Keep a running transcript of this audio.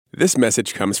This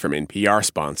message comes from NPR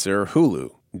sponsor Hulu.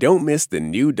 Don't miss the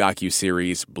new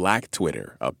docuseries Black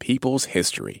Twitter, A People's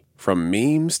History. From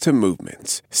memes to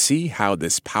movements, see how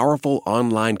this powerful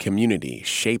online community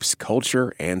shapes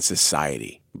culture and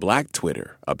society. Black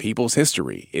Twitter, A People's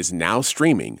History is now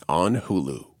streaming on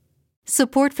Hulu.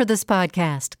 Support for this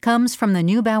podcast comes from the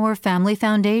Neubauer Family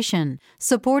Foundation,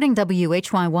 supporting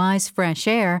WHYY's Fresh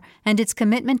Air and its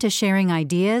commitment to sharing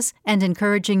ideas and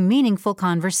encouraging meaningful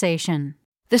conversation.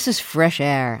 This is Fresh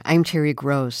Air. I'm Terry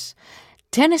Gross.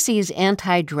 Tennessee's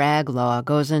anti-drag law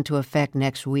goes into effect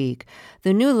next week.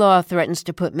 The new law threatens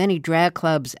to put many drag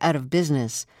clubs out of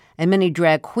business, and many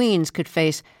drag queens could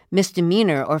face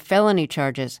misdemeanor or felony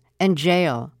charges and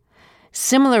jail.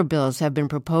 Similar bills have been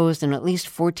proposed in at least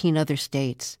 14 other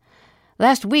states.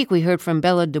 Last week, we heard from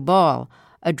Bella Dubal,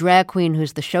 a drag queen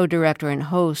who's the show director and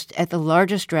host at the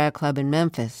largest drag club in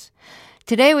Memphis.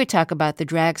 Today, we talk about the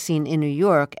drag scene in New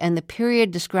York and the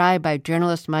period described by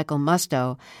journalist Michael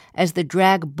Musto as the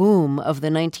drag boom of the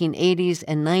 1980s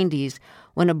and 90s,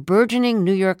 when a burgeoning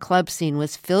New York club scene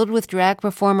was filled with drag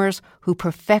performers who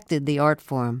perfected the art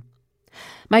form.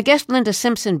 My guest Linda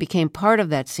Simpson became part of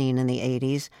that scene in the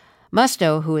 80s.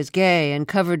 Musto, who is gay and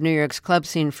covered New York's club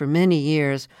scene for many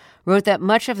years, wrote that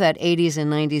much of that 80s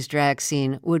and 90s drag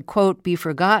scene would, quote, be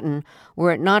forgotten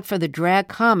were it not for the drag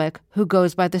comic who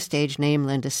goes by the stage name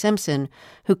Linda Simpson,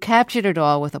 who captured it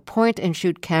all with a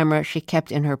point-and-shoot camera she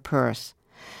kept in her purse.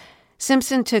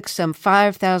 Simpson took some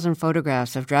 5,000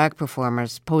 photographs of drag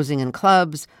performers posing in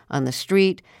clubs, on the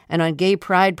street, and on gay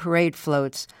pride parade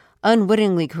floats,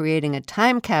 unwittingly creating a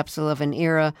time capsule of an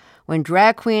era when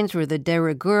drag queens were the de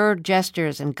rigueur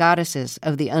jesters and goddesses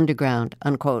of the underground,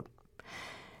 unquote.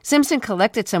 Simpson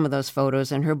collected some of those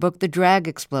photos in her book, The Drag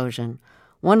Explosion.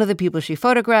 One of the people she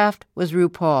photographed was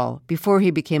RuPaul, before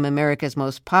he became America's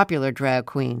most popular drag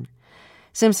queen.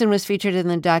 Simpson was featured in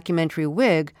the documentary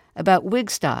Wig about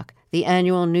Wigstock, the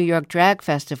annual New York drag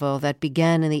festival that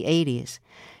began in the 80s.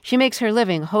 She makes her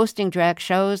living hosting drag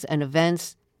shows and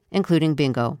events, including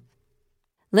bingo.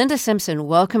 Linda Simpson,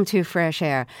 welcome to Fresh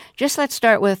Air. Just let's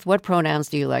start with, what pronouns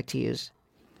do you like to use?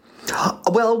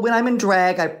 Well, when I'm in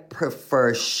drag, I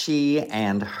prefer she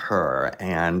and her,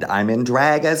 and I'm in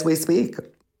drag as we speak.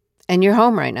 And you're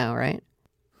home right now, right?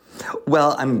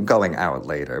 Well, I'm going out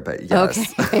later, but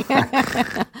yes.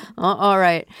 Okay. All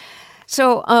right.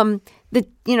 So,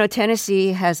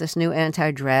 Tennessee has this new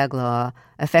anti-drag law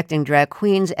affecting drag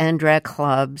queens and drag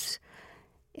clubs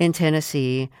in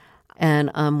Tennessee.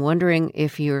 And I'm wondering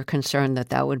if you're concerned that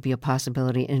that would be a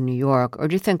possibility in New York, or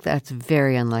do you think that's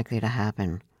very unlikely to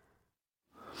happen?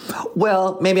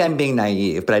 Well, maybe I'm being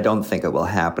naive, but I don't think it will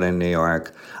happen in New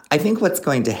York. I think what's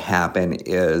going to happen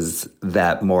is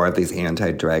that more of these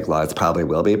anti-drag laws probably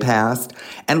will be passed,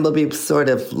 and will be sort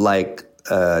of like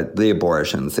the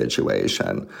abortion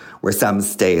situation, where some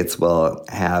states will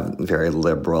have very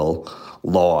liberal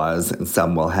laws and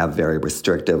some will have very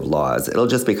restrictive laws. It'll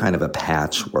just be kind of a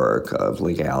patchwork of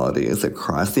legalities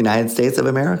across the United States of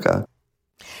America.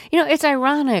 You know, it's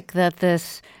ironic that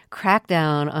this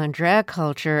crackdown on drag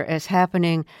culture is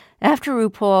happening after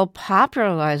RuPaul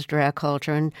popularized drag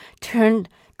culture and turned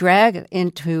drag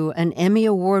into an Emmy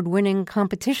Award-winning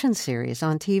competition series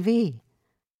on TV.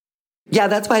 Yeah,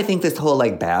 that's why I think this whole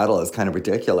battle is kind of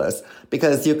ridiculous,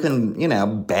 because you can,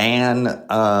 ban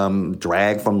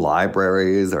drag from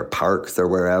libraries or parks or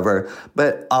wherever,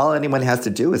 but all anyone has to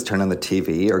do is turn on the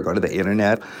TV or go to the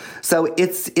internet. So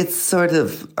it's sort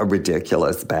of a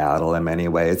ridiculous battle in many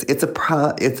ways.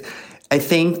 I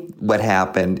think what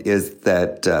happened is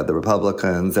that the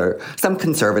Republicans or some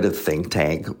conservative think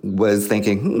tank was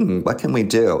thinking, what can we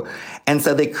do? And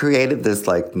so they created this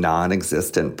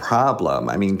non-existent problem.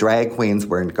 I mean, drag queens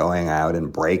weren't going out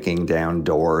and breaking down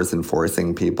doors and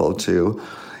forcing people to,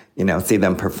 see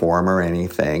them perform or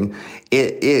anything.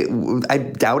 I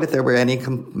doubt if there were any,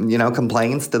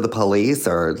 complaints to the police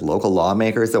or local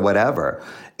lawmakers or whatever.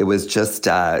 It was just,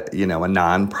 a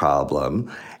non-problem.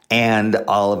 And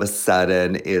all of a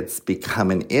sudden, it's become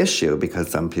an issue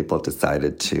because some people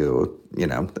decided to,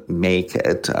 make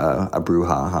it a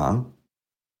brouhaha.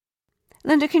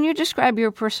 Linda, can you describe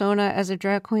your persona as a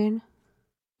drag queen?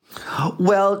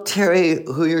 Well, Terry,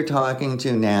 who you're talking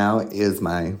to now is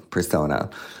my persona.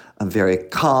 A very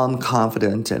calm,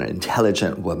 confident, and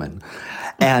intelligent woman.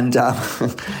 And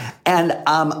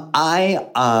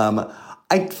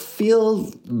I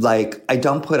feel like I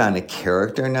don't put on a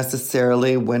character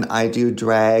necessarily when I do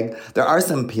drag. There are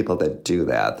some people that do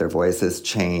that. Their voices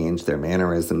change, their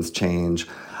mannerisms change.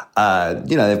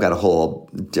 They've got a whole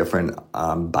different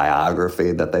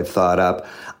biography that they've thought up.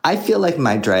 I feel like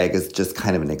my drag is just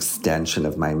kind of an extension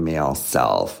of my male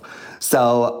self.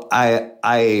 So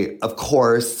I of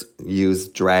course use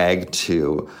drag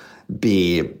to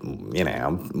be,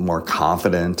 more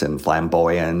confident and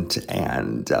flamboyant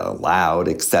and loud,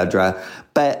 etc.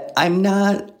 But I'm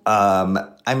not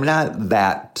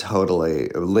that totally.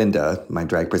 Linda, my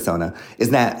drag persona,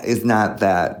 is not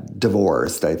that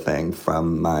divorced, I think,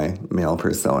 from my male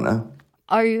persona.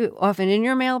 Are you often in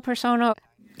your male persona?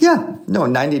 Yeah, no,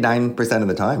 99% of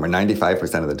the time or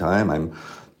 95% of the time, I'm,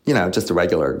 just a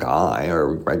regular guy or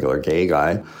a regular gay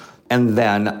guy. And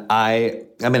then I'm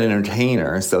an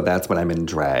entertainer, so that's when I'm in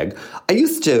drag. I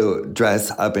used to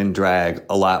dress up in drag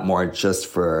a lot more just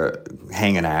for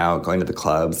hanging out, going to the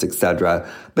clubs, etc.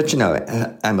 But,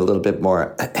 I'm a little bit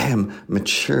more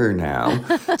mature now,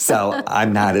 so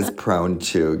I'm not as prone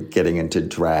to getting into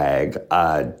drag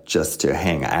just to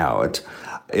hang out.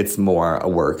 It's more a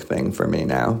work thing for me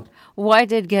now. Why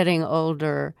did getting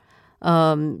older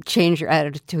change your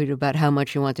attitude about how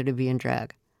much you wanted to be in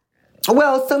drag?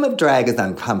 Well, some of drag is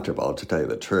uncomfortable, to tell you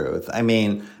the truth. I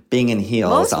mean, being in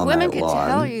heels all night long. Most women can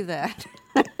tell you that.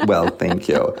 Well, thank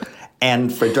you.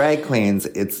 And for drag queens,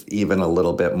 it's even a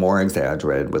little bit more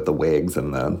exaggerated with the wigs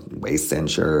and the waist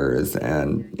cinchers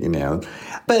and,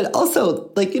 But also,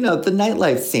 the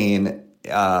nightlife scene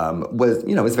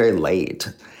was very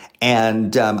late.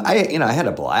 And I had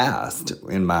a blast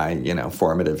in my,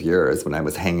 formative years when I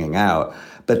was hanging out.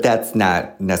 But that's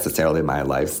not necessarily my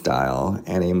lifestyle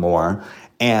anymore.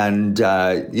 And,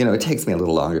 it takes me a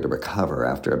little longer to recover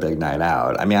after a big night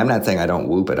out. I mean, I'm not saying I don't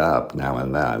whoop it up now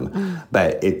and then,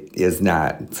 but it is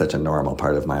not such a normal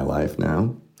part of my life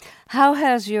now. How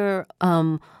has your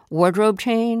wardrobe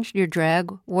changed, your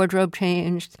drag wardrobe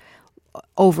changed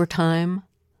over time?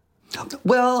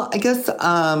 Well, I guess, when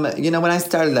I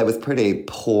started, I was pretty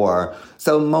poor.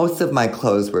 So most of my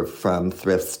clothes were from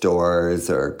thrift stores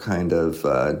or kind of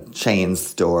chain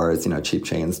stores, cheap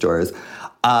chain stores.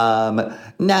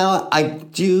 Now, I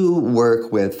do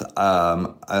work with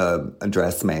a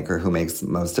dressmaker who makes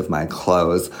most of my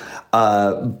clothes.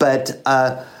 But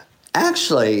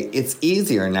actually, it's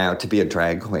easier now to be a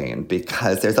drag queen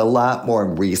because there's a lot more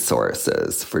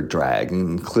resources for drag,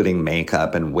 including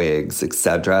makeup and wigs,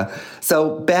 etc.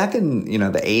 So back in,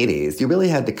 the 80s, you really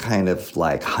had to kind of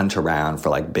hunt around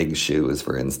for big shoes,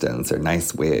 for instance, or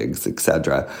nice wigs,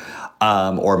 etc.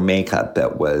 Or makeup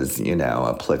that was,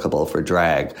 applicable for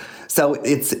drag. So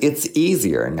it's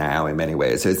easier now in many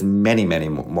ways. There's many, many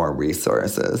more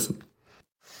resources.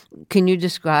 Can you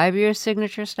describe your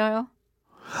signature style?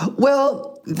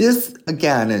 Well, this,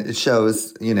 again, it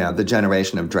shows, the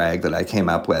generation of drag that I came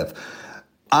up with.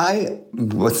 I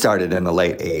was started in the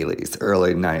late 80s,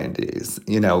 early 90s.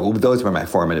 Those were my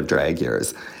formative drag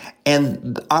years.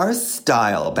 And our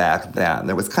style back then,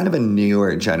 there was kind of a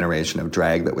newer generation of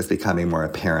drag that was becoming more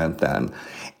apparent then.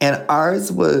 And our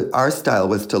style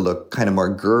was to look kind of more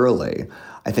girly.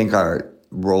 I think our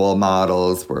role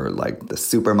models were the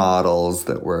supermodels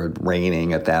that were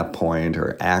reigning at that point,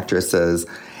 or actresses.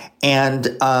 And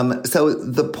so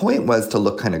the point was to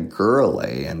look kind of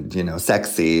girly and,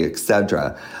 sexy,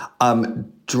 etc.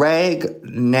 Drag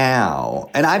now,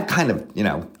 and I've kind of,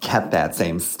 kept that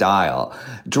same style.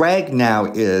 Drag now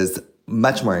is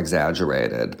much more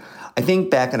exaggerated. I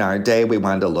think back in our day, we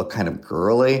wanted to look kind of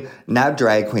girly. Now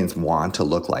drag queens want to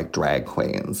look like drag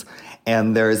queens.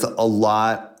 And there's a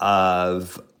lot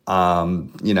of,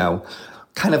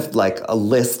 kind of a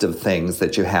list of things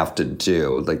that you have to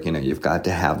do. You've got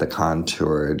to have the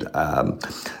contoured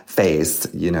face.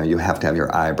 You have to have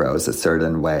your eyebrows a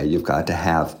certain way. You've got to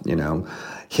have,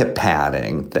 hip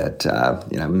padding that,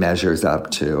 measures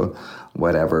up to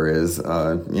whatever is,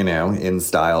 in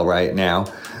style right now.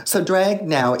 So drag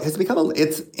now has become,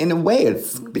 it's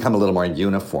become a little more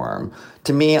uniform.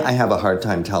 To me, I have a hard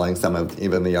time telling some of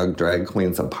even the young drag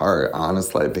queens apart,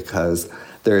 honestly, because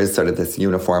there is sort of this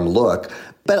uniform look.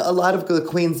 But a lot of the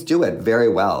queens do it very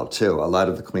well, too. A lot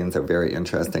of the queens are very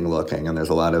interesting looking, and there's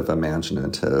a lot of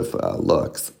imaginative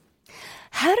looks.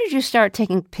 How did you start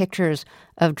taking pictures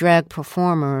of drag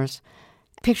performers,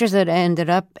 pictures that ended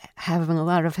up having a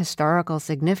lot of historical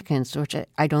significance, which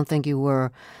I don't think you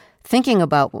were thinking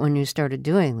about when you started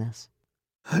doing this?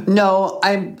 No,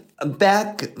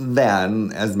 back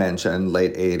then, as mentioned,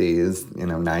 late 80s,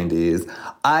 90s,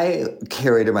 I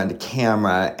carried around a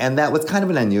camera, and that was kind of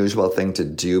an unusual thing to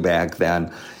do back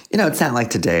then. It's not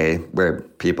like today where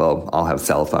people all have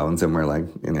cell phones and we're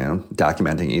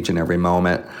documenting each and every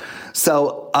moment.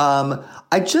 So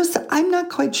I'm not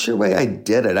quite sure why I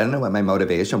did it. I don't know what my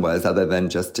motivation was other than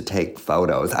just to take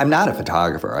photos. I'm not a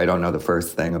photographer. I don't know the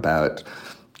first thing about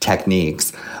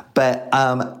techniques. But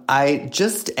I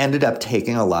just ended up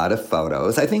taking a lot of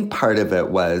photos. I think part of it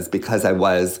was because I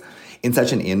was in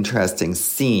such an interesting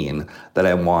scene that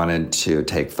I wanted to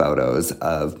take photos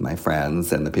of my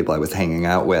friends and the people I was hanging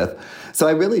out with. So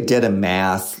I really did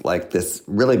amass like this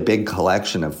really big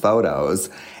collection of photos.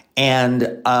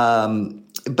 And,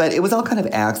 but it was all kind of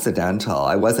accidental.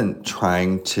 I wasn't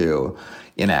trying to,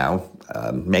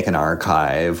 make an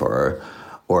archive or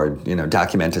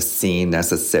document a scene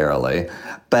necessarily.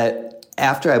 But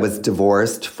after I was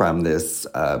divorced from this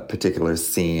particular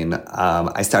scene,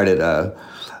 I started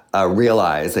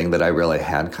realizing that I really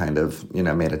had kind of,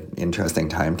 made an interesting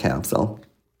time capsule.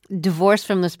 Divorced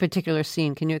from this particular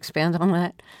scene. Can you expand on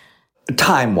that?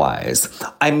 Time-wise,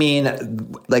 I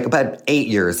mean, like about 8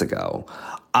 years ago,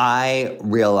 I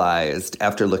realized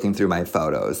after looking through my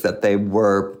photos that they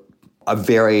were a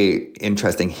very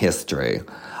interesting history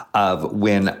of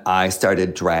when I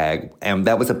started drag. And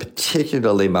that was a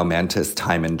particularly momentous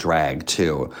time in drag,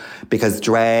 too, because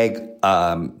drag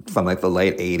from like the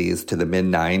late 80s to the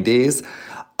mid-90s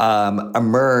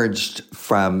emerged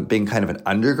from being kind of an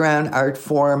underground art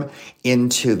form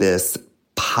into this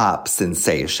pop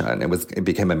sensation. It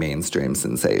became a mainstream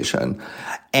sensation.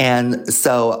 And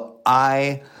so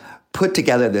I put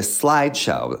together this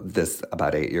slideshow,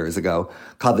 about 8 years ago,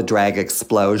 called The Drag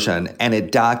Explosion, and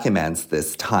it documents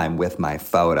this time with my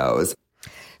photos.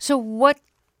 So what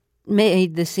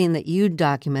made the scene that you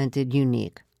documented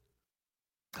unique?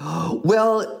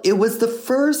 Well, it was the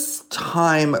first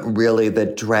time, really,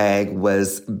 that drag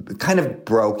was kind of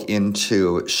broke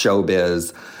into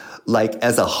showbiz, like,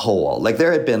 as a whole. Like,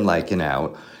 there had been, like,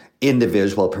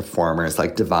 individual performers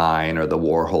like Divine or the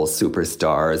Warhol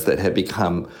Superstars that had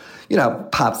become,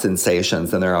 pop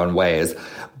sensations in their own ways.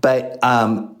 But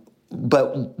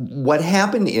what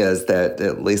happened is that,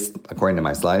 at least according to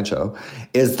my slideshow,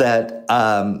 is that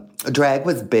drag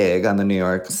was big on the New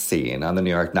York scene, on the New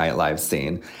York nightlife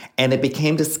scene, and it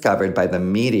became discovered by the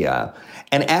media.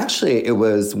 And actually, it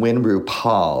was when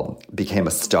RuPaul became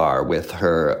a star with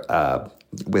her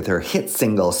hit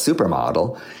single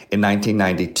Supermodel in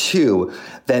 1992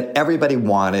 that everybody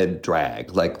wanted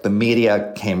drag. Like, the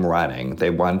media came running.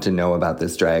 They wanted to know about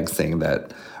this drag scene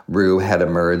that Ru had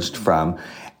emerged from.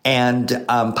 And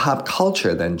pop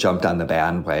culture then jumped on the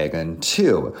bandwagon,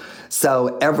 too.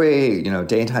 So every,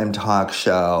 daytime talk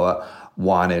show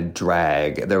wanted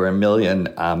drag. There were a million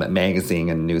magazine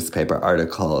and newspaper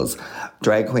articles.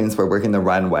 Drag queens were working the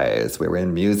runways. We were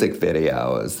in music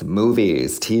videos,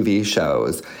 movies, TV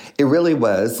shows. It really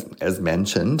was, as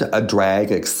mentioned, a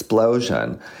drag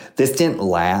explosion. This didn't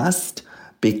last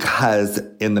because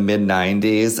in the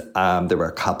mid-90s, there were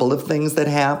a couple of things that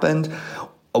happened.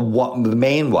 The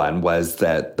main one was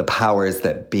that the powers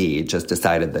that be just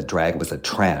decided that drag was a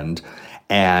trend,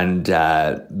 and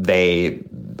they,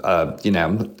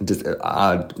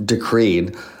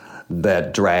 decreed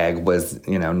that drag was,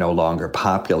 no longer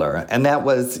popular. And that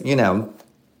was,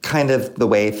 kind of the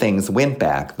way things went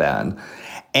back then.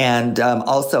 And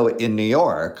also in New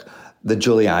York, the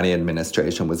Giuliani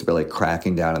administration was really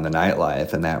cracking down on the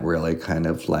nightlife, and that really kind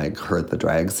of like hurt the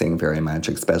drag scene very much,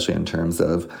 especially in terms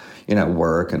of,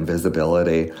 work and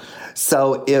visibility.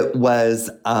 So it was,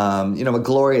 a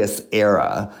glorious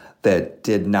era that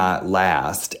did not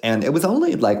last. And it was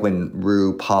only like when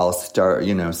RuPaul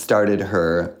started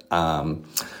her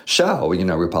show,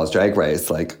 RuPaul's Drag Race,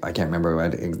 like, I can't remember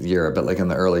what year, but like in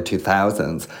the early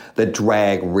 2000s, that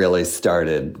drag really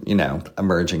started,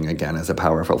 emerging again as a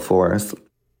powerful force.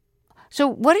 So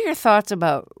what are your thoughts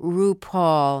about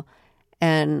RuPaul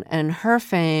and her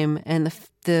fame and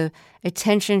the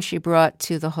attention she brought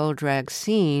to the whole drag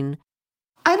scene?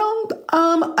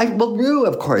 Well, Ru,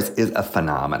 of course, is a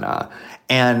phenomena.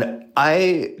 And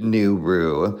I knew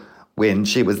Ru when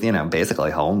she was,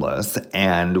 basically homeless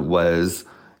and was,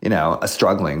 a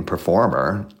struggling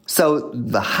performer. So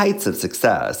the heights of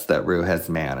success that Ru has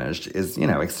managed is,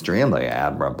 extremely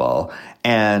admirable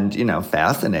and,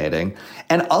 fascinating.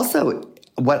 And also,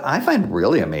 what I find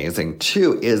really amazing,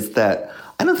 too, is that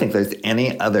I don't think there's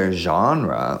any other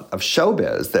genre of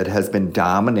showbiz that has been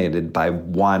dominated by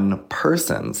one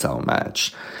person so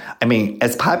much. I mean,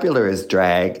 as popular as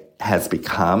drag has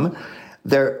become,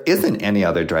 there isn't any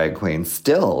other drag queen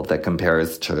still that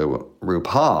compares to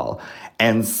RuPaul.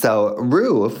 And so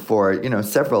Ru, for,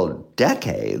 several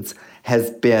decades,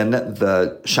 has been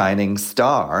the shining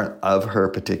star of her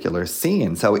particular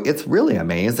scene. So it's really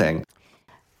amazing.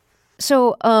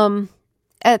 So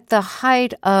at the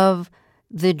height of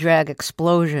the drag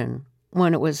explosion,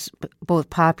 when it was both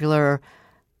popular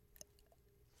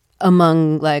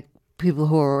among like people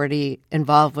who were already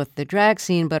involved with the drag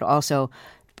scene, but also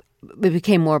it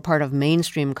became more part of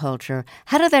mainstream culture.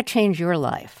 How did that change your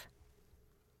life?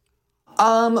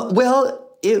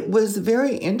 Well, it was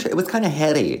very interesting. It was kind of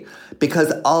heady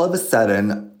because all of a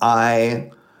sudden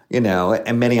I,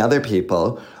 and many other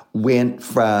people went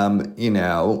from,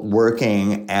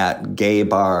 working at gay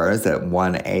bars at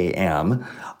 1 a.m.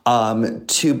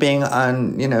 To being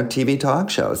on, TV talk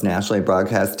shows, nationally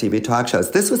broadcast TV talk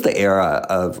shows. This was the era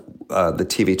of the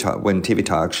TV talk, when TV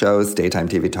talk shows, daytime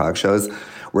TV talk shows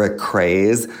were a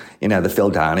craze. The Phil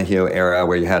Donahue era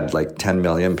where you had like 10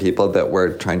 million people that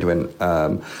were trying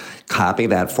to copy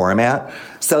that format.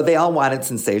 So they all wanted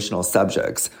sensational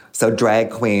subjects. So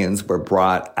drag queens were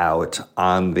brought out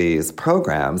on these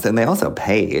programs, and they also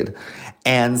paid.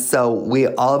 And so we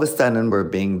all of a sudden were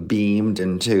being beamed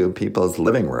into people's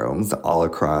living rooms all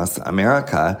across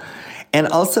America. And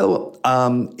also,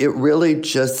 it really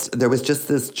there was just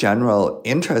this general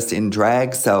interest in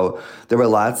drag. So there were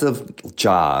lots of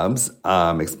jobs,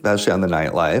 especially on the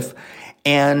nightlife.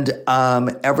 And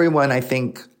everyone, I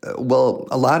think, a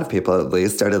lot of people at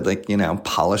least started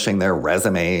polishing their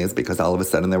resumes because all of a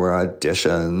sudden there were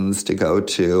auditions to go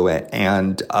to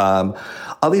and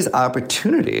all these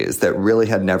opportunities that really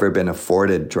had never been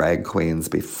afforded drag queens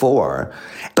before.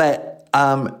 But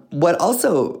what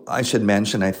also I should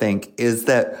mention, I think, is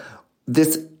that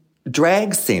this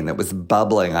drag scene that was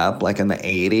bubbling up like in the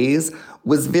 80s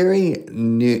was very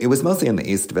new. It was mostly in the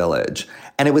East Village,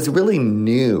 and it was really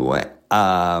new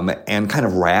and kind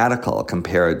of radical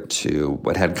compared to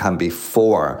what had come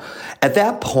before. At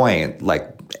that point,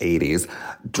 like 80s,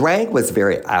 drag was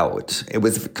very out. It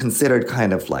was considered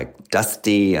kind of like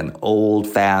dusty and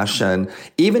old-fashioned,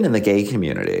 even in the gay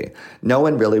community. No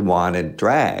one really wanted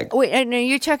drag. Wait, and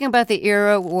you're talking about the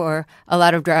era where a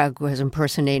lot of drag was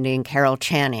impersonating Carol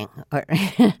Channing.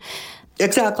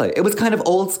 Exactly. It was kind of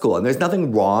old school, and there's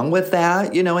nothing wrong with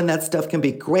that, and that stuff can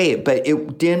be great, but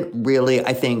it didn't really,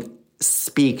 I think,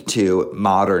 speak to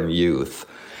modern youth.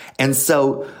 And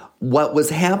so what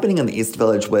was happening in the East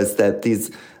Village was that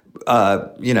these,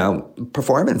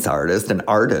 performance artists and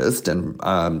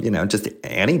just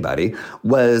anybody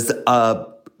was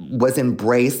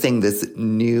embracing this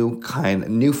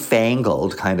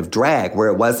newfangled kind of drag where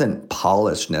it wasn't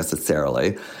polished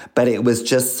necessarily, but it was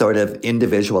just sort of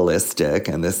individualistic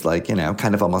and this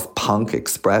kind of almost punk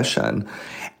expression.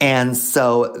 And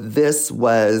so this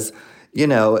was,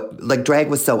 drag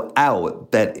was so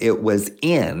out that it was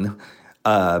in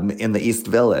the East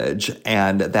Village,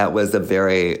 and that was a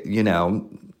very,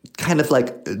 kind of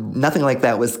like nothing like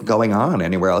that was going on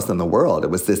anywhere else in the world. It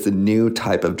was this new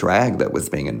type of drag that was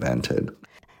being invented.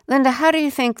 Linda, how do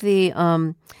you think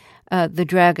the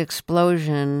drag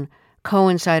explosion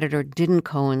coincided or didn't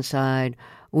coincide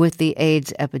with the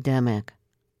AIDS epidemic?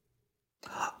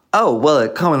 Oh, well,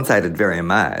 it coincided very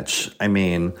much. I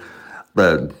mean,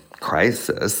 the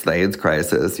AIDS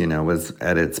crisis, was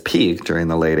at its peak during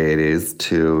the late 80s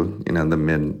to,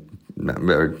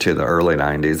 to the early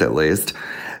 90s at least.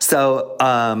 So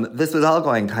this was all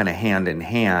going kind of hand in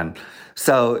hand.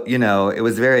 So, it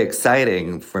was very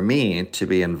exciting for me to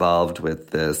be involved with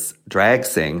this drag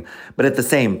scene. But at the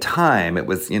same time, it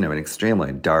was, an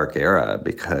extremely dark era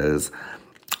because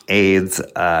AIDS,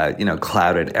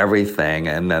 clouded everything.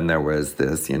 And then there was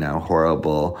this,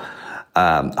 horrible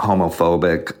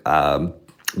homophobic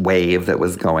wave that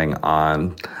was going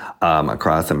on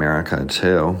across America,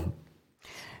 too.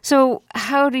 So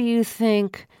how do you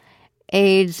think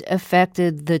AIDS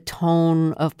affected the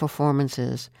tone of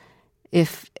performances,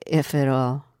 if at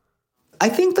all? I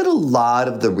think that a lot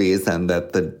of the reason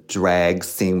that the drag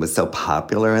scene was so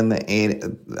popular in the in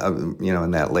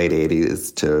that late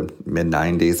 80s to mid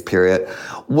 90s period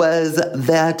was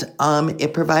that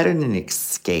it provided an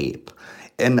escape.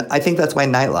 And I think that's why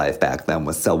nightlife back then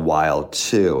was so wild,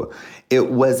 too.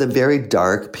 It was a very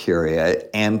dark period,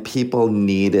 and people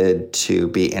needed to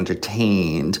be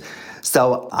entertained.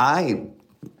 So I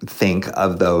think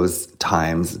of those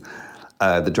times,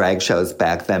 the drag shows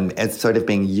back then, as sort of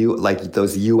being like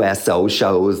those USO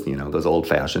shows, those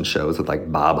old-fashioned shows with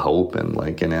like Bob Hope and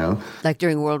like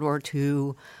during World War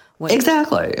II.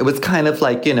 Exactly. It was kind of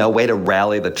like, way to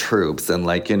rally the troops and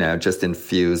just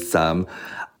infuse some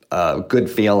good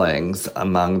feelings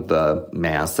among the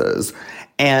masses.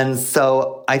 And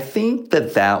so I think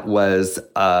that was,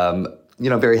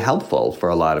 very helpful for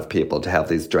a lot of people to have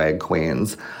these drag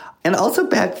queens. And also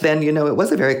back then, it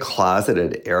was a very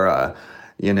closeted era.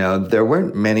 There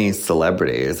weren't many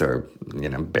celebrities or,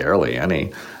 barely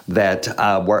any that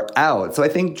were out. So I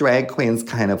think drag queens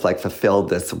kind of fulfilled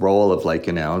this role of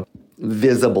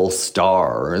visible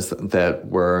stars that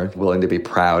were willing to be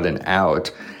proud and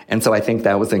out. And so I think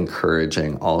that was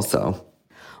encouraging also.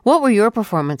 What were your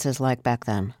performances like back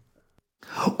then?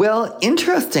 Well,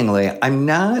 interestingly, I'm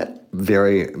not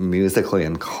very musically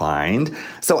inclined,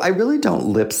 so I really don't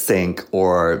lip sync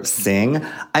or sing.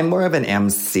 I'm more of an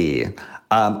MC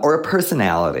or a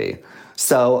personality.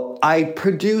 So I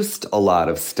produced a lot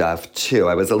of stuff too.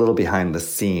 I was a little behind the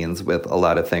scenes with a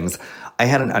lot of things. I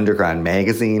had an underground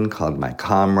magazine called My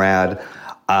Comrade.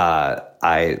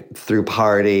 I threw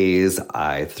parties,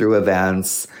 I threw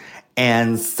events.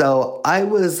 And so I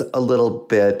was a little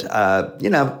bit, a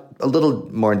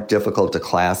little more difficult to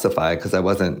classify because I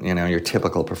wasn't, your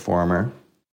typical performer.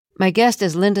 My guest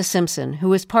is Linda Simpson, who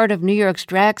was part of New York's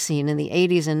drag scene in the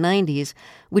 80s and 90s,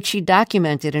 which she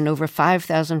documented in over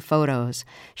 5,000 photos.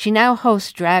 She now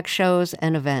hosts drag shows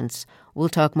and events. We'll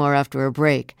talk more after a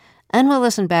break. And we'll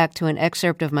listen back to an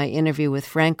excerpt of my interview with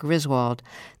Frank Griswold,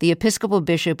 the Episcopal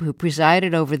bishop who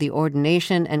presided over the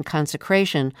ordination and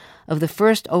consecration of the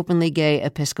first openly gay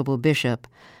Episcopal bishop.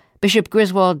 Bishop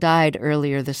Griswold died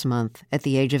earlier this month at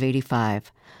the age of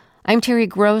 85. I'm Terry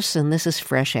Gross, and this is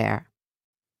Fresh Air.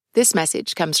 This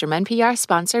message comes from NPR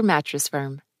sponsor Mattress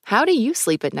Firm. How do you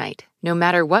sleep at night? No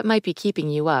matter what might be keeping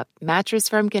you up, Mattress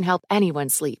Firm can help anyone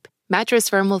sleep. Mattress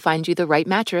Firm will find you the right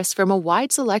mattress from a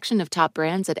wide selection of top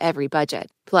brands at every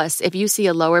budget. Plus, if you see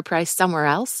a lower price somewhere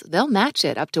else, they'll match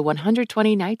it up to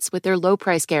 120 nights with their low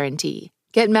price guarantee.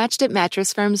 Get matched at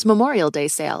Mattress Firm's Memorial Day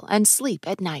sale and sleep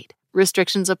at night.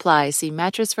 Restrictions apply. See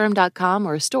mattressfirm.com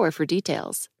or store for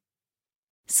details.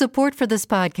 Support for this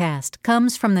podcast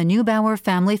comes from the Neubauer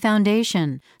Family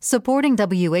Foundation, supporting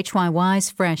WHYY's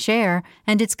Fresh Air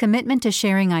and its commitment to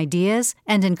sharing ideas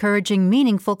and encouraging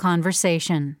meaningful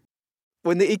conversation.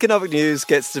 When the economic news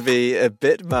gets to be a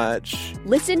bit much,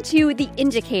 listen to The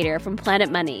Indicator from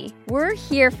Planet Money. We're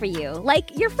here for you,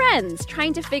 like your friends,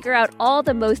 trying to figure out all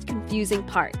the most confusing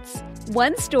parts.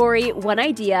 One story, one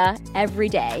idea, every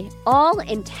day, all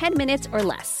in 10 minutes or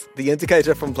less. The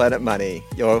Indicator from Planet Money,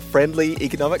 your friendly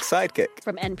economic sidekick.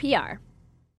 From NPR.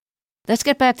 Let's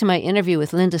get back to my interview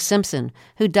with Linda Simpson,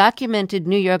 who documented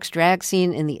New York's drag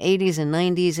scene in the 80s and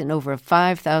 90s in over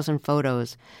 5,000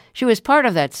 photos. She was part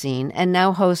of that scene and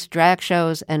now hosts drag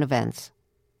shows and events.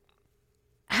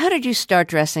 How did you start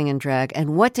dressing in drag,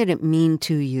 and what did it mean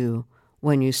to you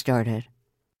when you started?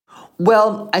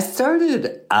 Well, I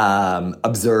started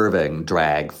observing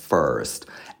drag first.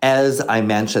 As I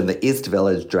mentioned, the East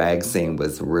Village drag scene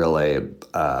was really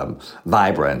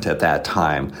vibrant at that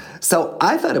time. So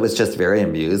I thought it was just very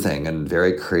amusing and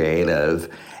very creative.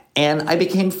 And I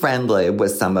became friendly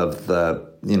with some of the,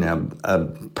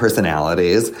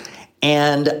 personalities.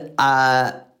 And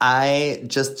I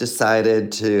just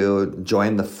decided to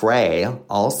join the fray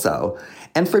also.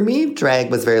 And for me, drag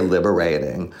was very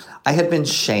liberating. I had been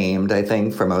shamed, I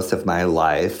think, for most of my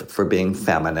life for being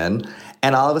feminine.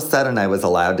 And all of a sudden, I was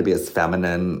allowed to be as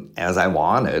feminine as I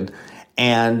wanted.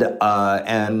 And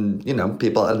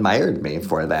people admired me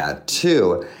for that,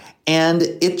 too. And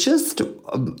it just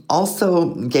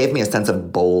also gave me a sense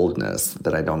of boldness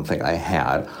that I don't think I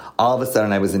had. All of a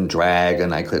sudden, I was in drag,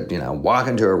 and I could, walk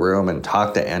into a room and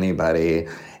talk to anybody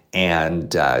and,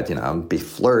 be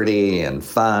flirty and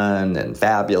fun and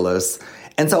fabulous.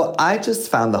 And so I just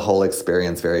found the whole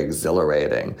experience very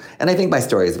exhilarating. And I think my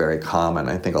story is very common.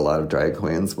 I think a lot of drag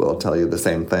queens will tell you the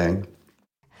same thing.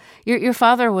 Your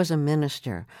father was a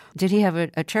minister. Did he have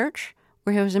a church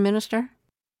where he was a minister?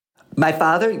 My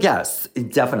father, yes,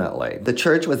 definitely. The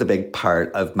church was a big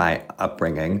part of my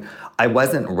upbringing. I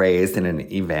wasn't raised in an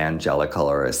evangelical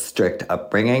or a strict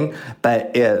upbringing,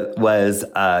 but it was,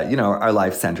 our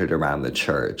life centered around the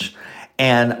church.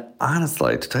 And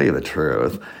honestly, to tell you the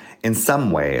truth, in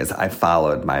some ways, I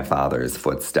followed my father's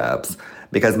footsteps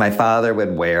because my father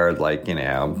would wear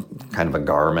kind of a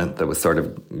garment that was sort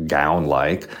of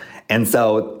gown-like. And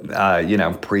so,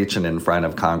 preaching in front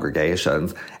of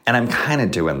congregations. And I'm kind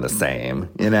of doing the same,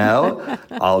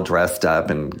 all dressed up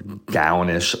in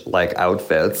gownish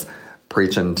outfits,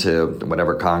 preaching to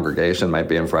whatever congregation might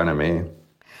be in front of me.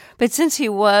 But since he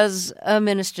was a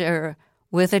minister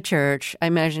with a church, I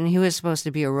imagine he was supposed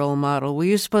to be a role model. Were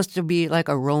you supposed to be like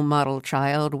a role model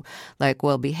child,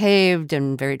 well-behaved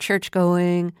and very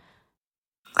church-going?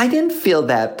 I didn't feel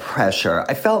that pressure.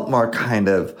 I felt more kind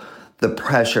of the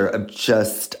pressure of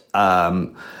just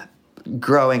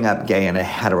growing up gay in a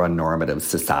heteronormative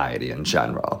society in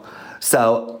general.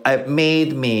 So it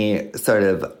made me sort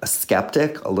of a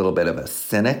skeptic, a little bit of a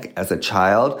cynic as a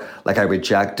child. I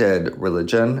rejected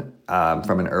religion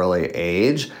from an early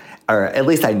age. Or at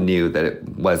least I knew that it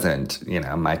wasn't,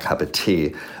 my cup of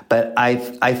tea. But I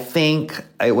think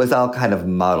it was all kind of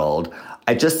muddled.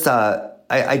 I just saw,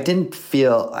 I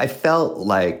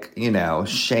felt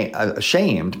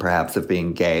ashamed perhaps of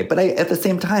being gay. But at the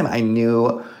same time, I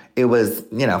knew it was,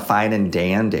 fine and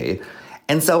dandy.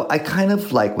 And so I kind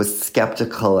of was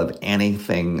skeptical of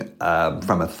anything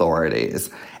from authorities.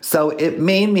 So it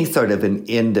made me sort of an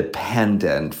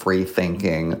independent,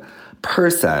 free-thinking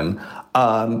person,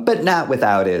 but not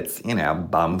without its,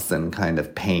 bumps and kind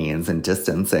of pains and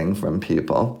distancing from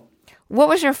people. What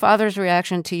was your father's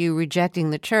reaction to you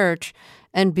rejecting the church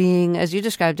and being, as you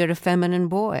described it, a feminine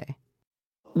boy?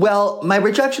 Well, my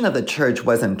rejection of the church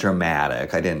wasn't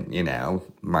dramatic. I didn't,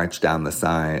 march down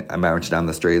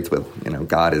the streets with,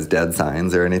 God is dead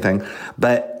signs or anything.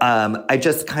 But I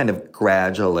just kind of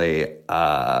gradually,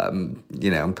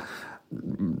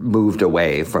 moved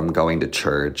away from going to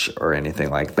church or anything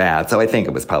like that. So I think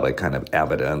it was probably kind of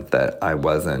evident that I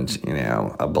wasn't,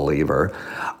 a believer.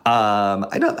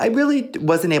 I really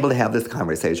wasn't able to have this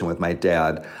conversation with my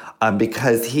dad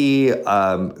because he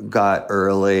got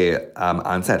early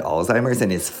onset Alzheimer's in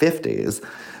his 50s.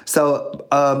 So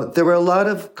there were a lot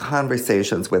of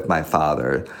conversations with my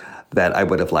father that I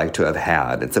would have liked to have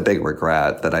had. It's a big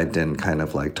regret that I didn't kind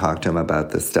of talk to him about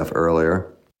this stuff earlier.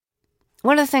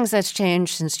 One of the things that's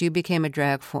changed since you became a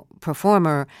drag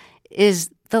performer is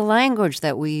the language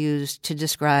that we use to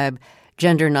describe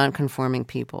gender nonconforming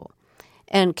people.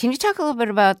 And can you talk a little bit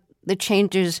about the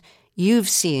changes you've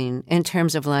seen in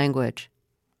terms of language?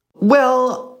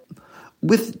 Well,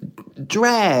 with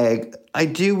drag, I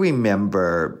do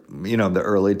remember, the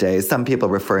early days, some people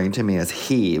referring to me as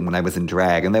he when I was in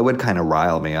drag, and that would kind of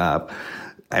rile me up.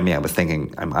 I mean, I was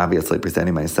thinking, I'm obviously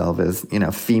presenting myself as,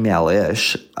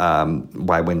 female-ish.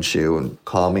 Why wouldn't you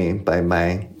call me by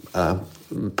my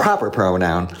proper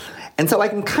pronoun? And so I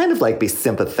can kind of be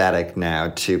sympathetic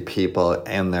now to people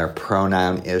and their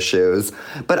pronoun issues.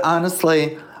 But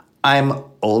honestly, I'm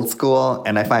old school,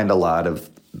 and I find a lot of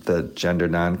the gender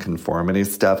nonconformity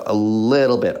stuff a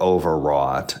little bit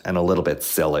overwrought and a little bit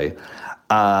silly.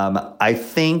 I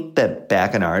think that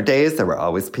back in our days, there were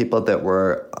always people that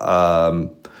were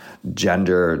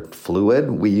gender fluid.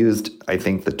 I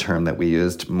think the term that we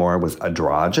used more was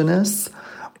androgynous.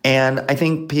 And I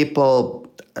think people,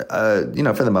 for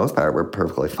the most part, were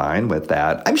perfectly fine with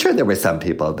that. I'm sure there were some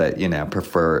people that,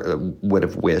 would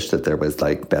have wished that there was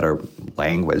better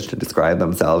language to describe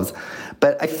themselves.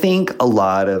 But I think a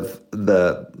lot of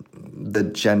the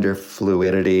gender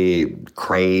fluidity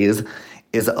craze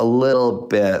is a little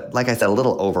bit, like I said, a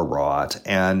little overwrought.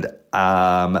 And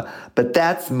but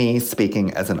that's me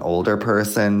speaking as an older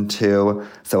person too.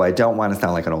 So I don't want to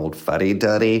sound like an old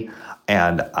fuddy-duddy.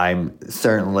 And I'm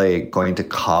certainly going to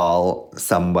call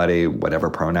somebody whatever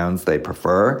pronouns they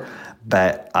prefer.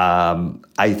 But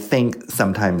I think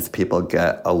sometimes people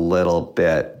get a little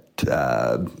bit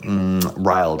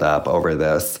riled up over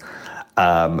this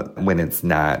when it's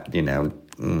not,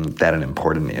 that an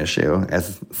important issue,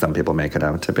 as some people make it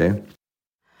out to be.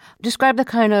 Describe the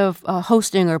kind of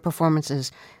hosting or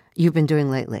performances you've been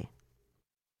doing lately.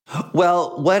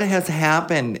 Well, what has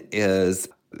happened is,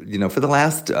 for the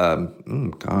last,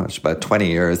 about 20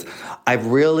 years, I've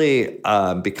really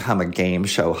become a game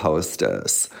show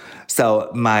hostess.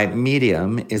 So my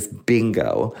medium is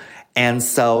bingo. And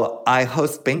so I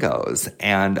host bingos,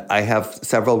 and I have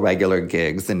several regular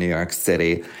gigs in New York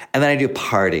City, and then I do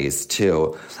parties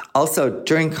too. Also,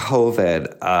 during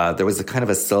COVID, there was a kind of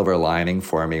a silver lining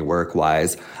for me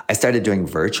work-wise. I started doing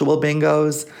virtual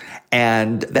bingos,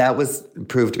 and that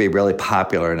proved to be really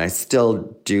popular, and I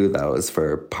still do those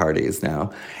for parties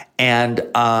now. And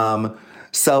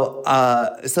so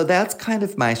that's kind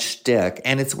of my shtick,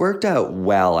 and it's worked out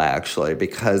well, actually,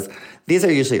 because these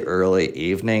are usually early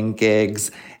evening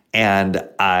gigs, and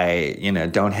I,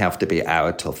 don't have to be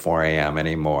out till 4 a.m.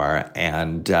 anymore.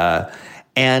 And I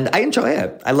enjoy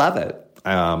it. I love it.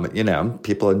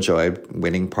 People enjoy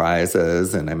winning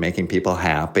prizes, and I'm making people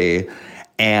happy.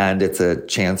 And it's a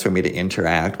chance for me to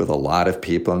interact with a lot of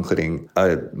people, including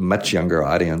a much younger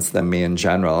audience than me in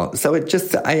general. So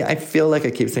I feel like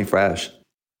it keeps me fresh.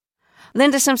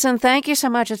 Linda Simpson, thank you so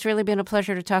much. It's really been a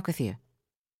pleasure to talk with you.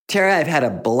 Terry, I've had a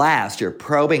blast. Your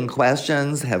probing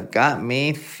questions have got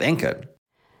me thinking.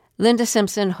 Linda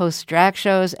Simpson hosts drag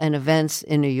shows and events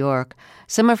in New York.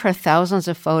 Some of her thousands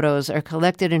of photos are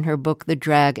collected in her book, The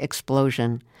Drag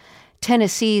Explosion.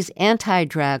 Tennessee's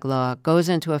anti-drag law goes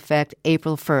into effect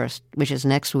April 1st, which is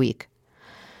next week.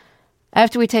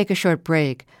 After we take a short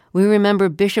break, we remember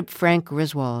Bishop Frank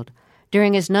Griswold.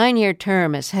 During his 9-year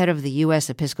term as head of the U.S.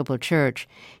 Episcopal Church,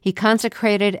 he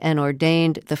consecrated and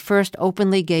ordained the first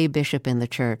openly gay bishop in the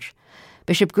church.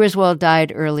 Bishop Griswold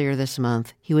died earlier this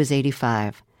month. He was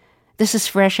 85. This is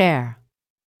Fresh Air.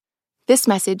 This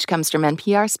message comes from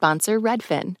NPR sponsor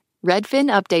Redfin. Redfin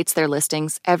updates their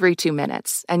listings every 2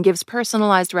 minutes and gives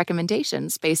personalized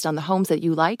recommendations based on the homes that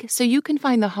you like so you can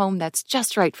find the home that's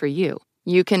just right for you.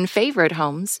 You can favorite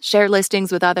homes, share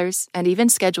listings with others, and even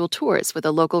schedule tours with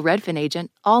a local Redfin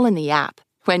agent all in the app.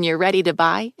 When you're ready to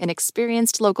buy, an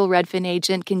experienced local Redfin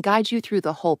agent can guide you through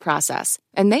the whole process,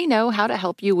 and they know how to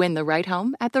help you win the right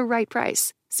home at the right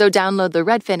price. So download the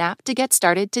Redfin app to get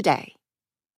started today.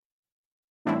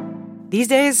 These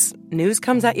days, news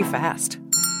comes at you fast.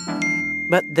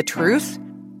 But the truth?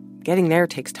 Getting there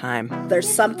takes time. There's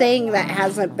something that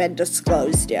hasn't been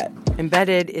disclosed yet.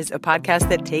 Embedded is a podcast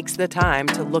that takes the time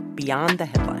to look beyond the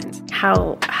headlines.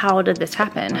 How did this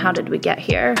happen? How did we get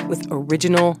here? With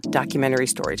original documentary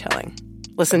storytelling.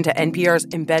 Listen to NPR's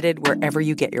Embedded wherever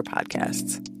you get your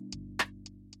podcasts.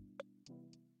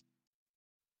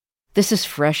 This is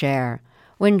Fresh Air.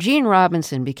 When Gene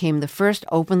Robinson became the first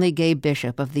openly gay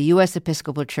bishop of the U.S.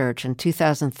 Episcopal Church in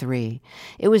 2003,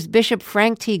 it was Bishop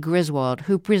Frank T. Griswold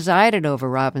who presided over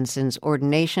Robinson's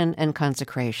ordination and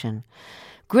consecration.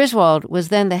 Griswold was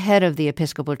then the head of the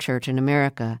Episcopal Church in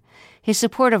America. His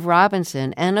support of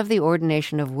Robinson and of the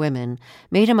ordination of women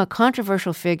made him a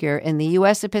controversial figure in the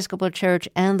U.S. Episcopal Church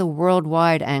and the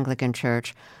worldwide Anglican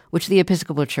Church, which the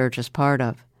Episcopal Church is part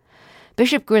of.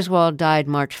 Bishop Griswold died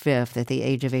March 5th at the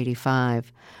age of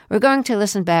 85. We're going to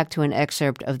listen back to an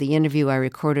excerpt of the interview I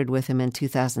recorded with him in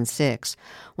 2006,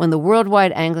 when the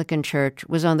worldwide Anglican Church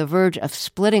was on the verge of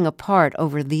splitting apart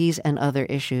over these and other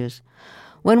issues.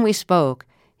 When we spoke,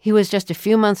 he was just a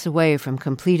few months away from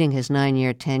completing his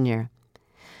 9-year tenure.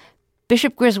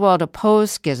 Bishop Griswold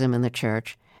opposed schism in the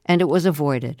church, and it was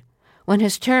avoided. When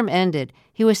his term ended,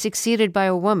 he was succeeded by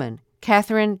a woman,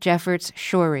 Catherine Jeffords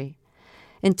Shorey.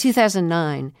 In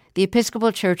 2009, the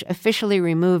Episcopal Church officially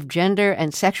removed gender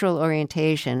and sexual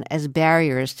orientation as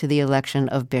barriers to the election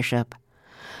of bishop.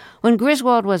 When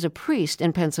Griswold was a priest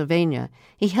in Pennsylvania,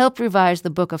 he helped revise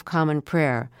the Book of Common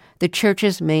Prayer, the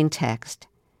Church's main text.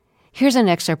 Here's an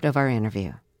excerpt of our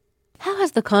interview. How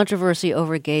has the controversy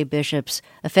over gay bishops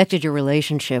affected your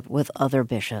relationship with other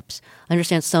bishops? I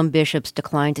understand some bishops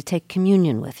declined to take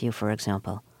communion with you, for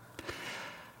example.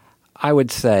 I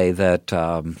would say that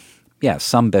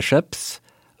some bishops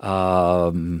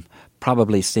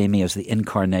probably see me as the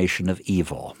incarnation of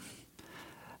evil.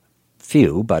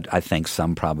 Few, but I think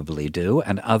some probably do.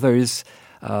 And others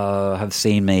have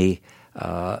seen me,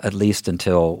 at least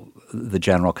until the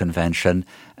General Convention,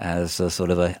 as a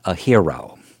sort of a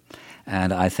hero.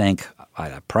 And I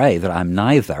pray that I'm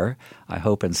neither. I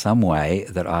hope in some way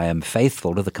that I am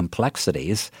faithful to the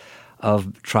complexities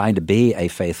of trying to be a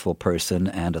faithful person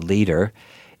and a leader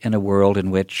in a world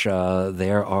in which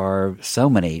there are so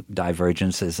many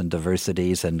divergences and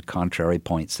diversities and contrary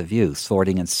points of view.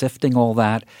 Sorting and sifting all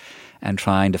that and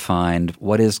trying to find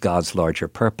what is God's larger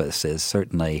purpose is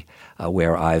certainly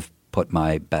where I've put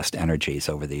my best energies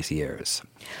over these years.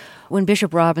 When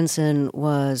Bishop Robinson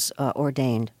was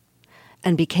ordained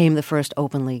and became the first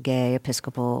openly gay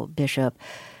Episcopal bishop,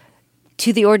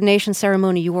 to the ordination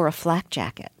ceremony you wore a flak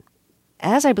jacket,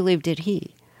 as I believe did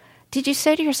he. Did you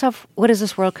say to yourself, what is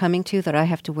this world coming to, that I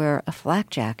have to wear a flak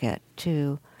jacket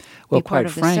to be part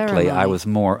of the ceremony? Well, quite frankly, I was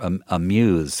more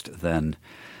amused than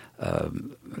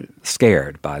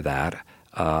scared by that.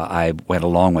 I went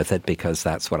along with it because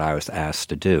that's what I was asked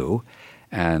to do.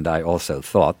 And I also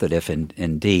thought that if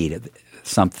indeed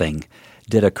something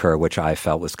did occur which I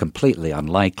felt was completely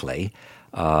unlikely,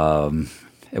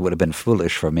 it would have been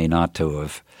foolish for me not to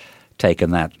have taken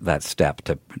that step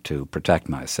to protect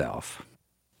myself.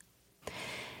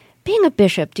 Being a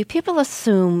bishop, do people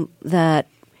assume that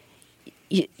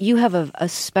you have a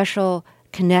special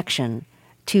connection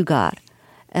to God,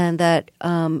 and that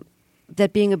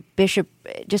being a bishop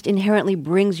just inherently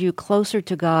brings you closer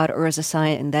to God, or is a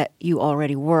sign that you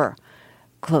already were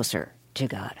closer to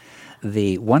God?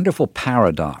 The wonderful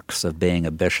paradox of being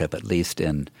a bishop, at least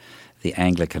in the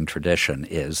Anglican tradition,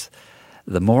 is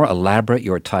the more elaborate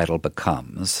your title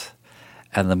becomes,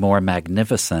 and the more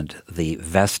magnificent the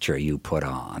vesture you put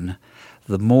on,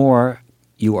 the more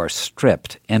you are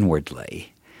stripped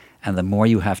inwardly, and the more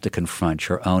you have to confront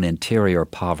your own interior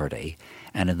poverty.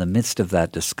 And in the midst of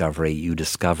that discovery, you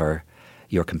discover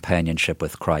your companionship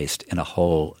with Christ in a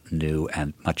whole new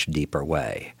and much deeper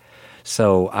way.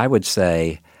 So I would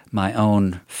say my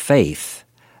own faith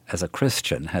as a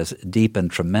Christian has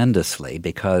deepened tremendously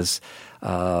because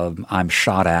I'm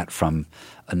shot at from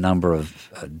a number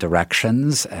of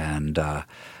directions, and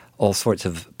all sorts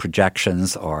of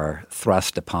projections are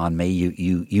thrust upon me.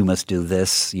 You must do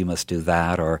this, you must do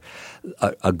that, or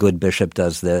a good bishop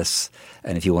does this,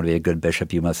 and if you want to be a good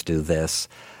bishop, you must do this.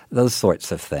 those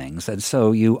sorts of things. And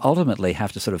so you ultimately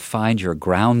have to sort of find your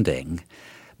grounding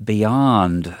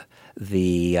beyond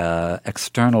the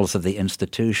externals of the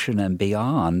institution and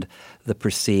beyond the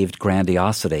perceived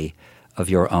grandiosity of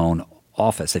your own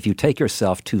office. If you take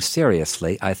yourself too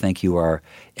seriously, I think you are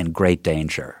in great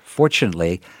danger.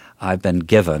 Fortunately, I've been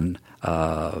given,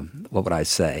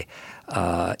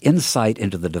 insight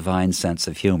into the divine sense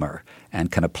of humor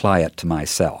and can apply it to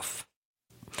myself.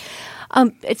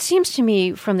 It seems to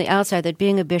me from the outside that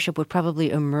being a bishop would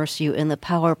probably immerse you in the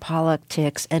power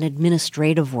politics and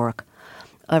administrative work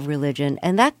of religion,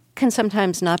 and that can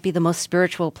sometimes not be the most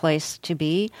spiritual place to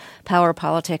be, power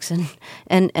politics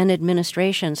and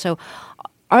administration. So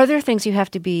are there things you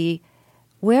have to be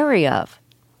wary of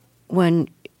when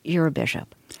you're a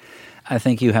bishop? I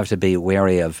think you have to be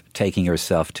wary of taking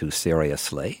yourself too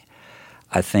seriously.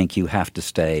 I think you have to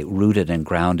stay rooted and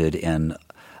grounded in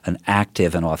an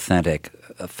active and authentic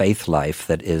faith life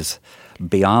that is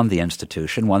beyond the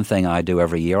institution. One thing I do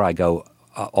every year, I go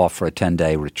off for a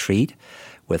 10-day retreat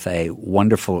with a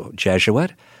wonderful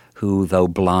Jesuit who, though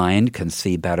blind, can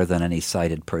see better than any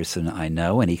sighted person I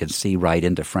know, and he can see right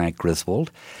into Frank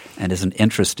Griswold and isn't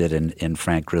interested in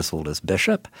Frank Griswold as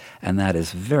bishop, and that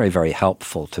is very, very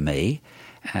helpful to me.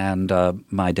 And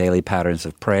my daily patterns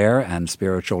of prayer and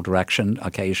spiritual direction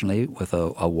occasionally with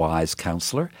a wise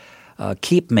counselor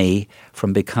keep me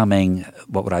from becoming,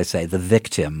 the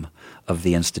victim of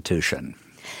the institution.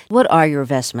 What are your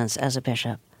vestments as a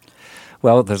bishop?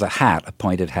 Well, there's a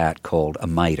pointed hat called a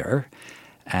mitre,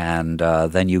 and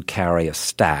then you carry a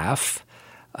staff,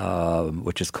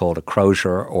 which is called a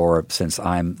crozier, or since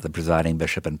I'm the presiding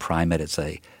bishop and primate, it's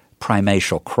a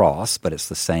primatial cross, but it's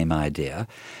the same idea.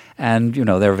 And,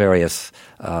 there are various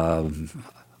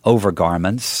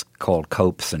overgarments called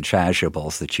copes and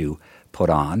chasubles that you put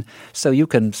on. So you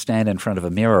can stand in front of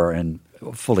a mirror and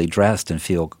fully dressed and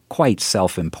feel quite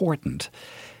self-important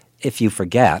if you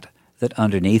forget that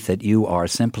underneath it you are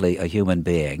simply a human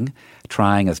being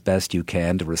trying as best you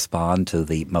can to respond to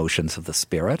the motions of the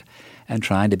Spirit and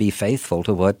trying to be faithful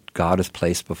to what God has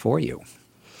placed before you.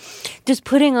 Does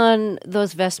putting on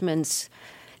those vestments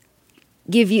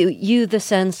give you the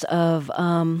sense of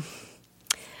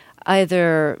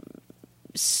either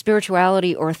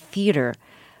spirituality or theater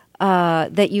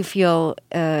that you feel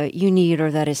you need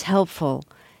or that is helpful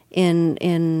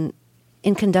in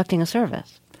conducting a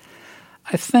service?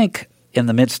 I think in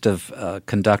the midst of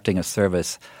conducting a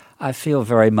service, I feel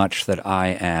very much that I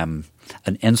am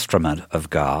an instrument of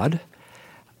God.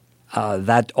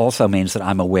 That also means that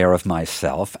I'm aware of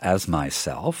myself as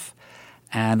myself,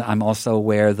 and I'm also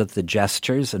aware that the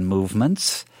gestures and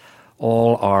movements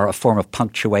all are a form of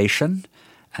punctuation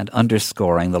and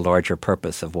underscoring the larger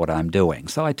purpose of what I'm doing.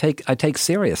 So I take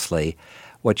seriously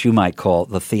what you might call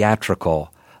the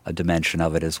theatrical dimension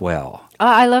of it as well.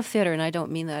 I love theater, and I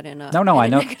don't mean that in a No, I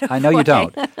know you don't. I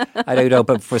know you don't.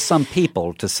 But for some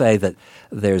people, to say that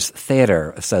there's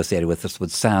theater associated with this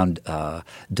would sound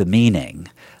demeaning.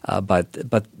 But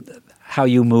how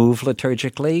you move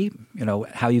liturgically,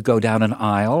 how you go down an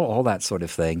aisle, all that sort of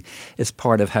thing is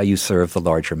part of how you serve the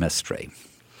larger mystery.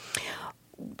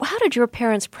 How did your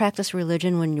parents practice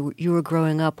religion when you were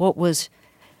growing up? What was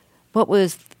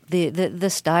the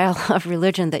style of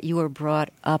religion that you were brought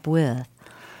up with?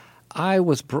 I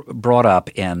was brought up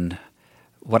in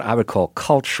what I would call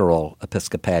cultural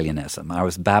Episcopalianism. I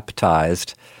was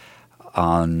baptized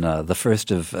on the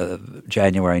 1st of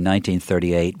January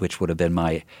 1938, which would have been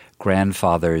my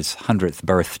grandfather's 100th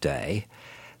birthday.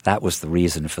 That was the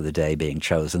reason for the day being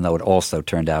chosen, though it also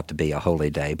turned out to be a holy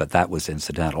day, but that was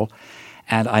incidental.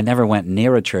 And I never went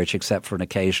near a church except for an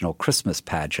occasional Christmas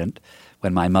pageant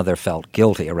when my mother felt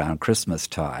guilty around Christmas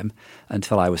time,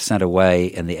 until I was sent away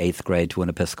in the 8th grade to an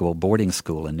Episcopal boarding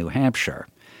school in New Hampshire.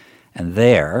 And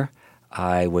there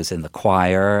I was in the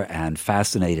choir and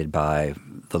fascinated by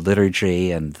the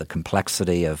liturgy and the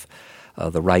complexity of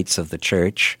the rites of the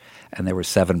church. And there were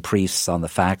 7 priests on the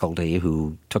faculty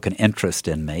who took an interest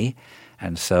in me.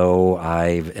 And so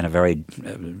I, in a very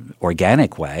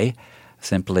organic way,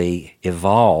 simply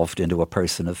evolved into a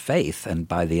person of faith. And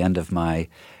by the end of my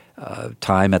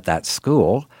time at that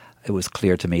school, it was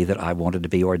clear to me that I wanted to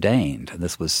be ordained. And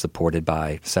this was supported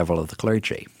by several of the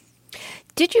clergy.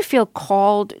 Did you feel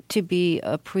called to be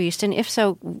a priest? And if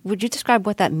so, would you describe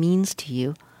what that means to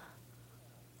you?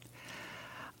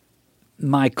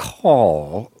 My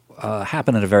call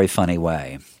happened in a very funny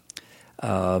way.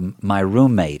 My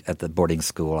roommate at the boarding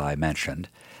school I mentioned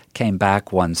came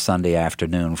back one Sunday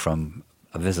afternoon from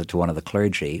a visit to one of the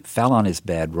clergy, fell on his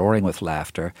bed, roaring with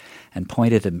laughter, and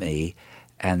pointed at me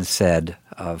and said,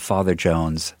 Father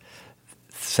Jones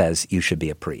says you should be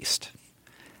a priest.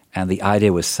 And the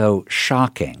idea was so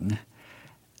shocking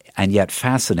and yet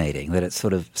fascinating that it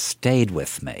sort of stayed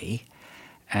with me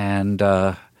and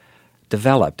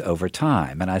developed over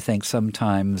time. And I think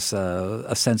sometimes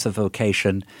a sense of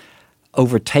vocation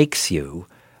overtakes you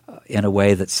in a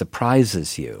way that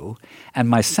surprises you. And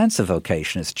my sense of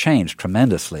vocation has changed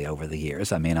tremendously over the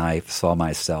years. I mean, I saw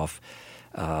myself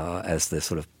as the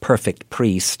sort of perfect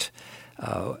priest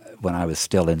when I was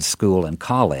still in school and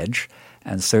college,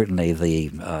 and certainly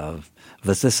the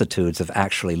vicissitudes of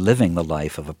actually living the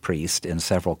life of a priest in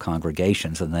several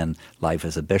congregations, and then life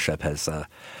as a bishop has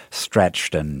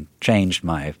stretched and changed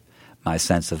my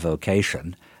sense of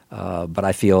vocation. But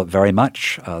I feel very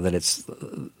much that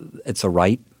it's a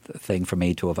right thing for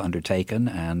me to have undertaken,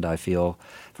 and I feel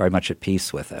very much at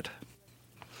peace with it.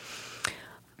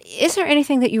 Is there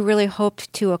anything that you really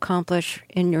hoped to accomplish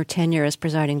in your tenure as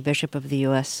presiding bishop of the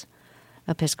U.S.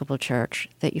 Episcopal Church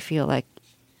that you feel like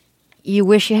you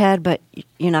wish you had, but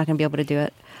you're not going to be able to do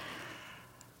it?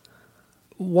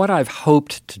 What I've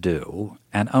hoped to do,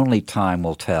 and only time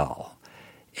will tell,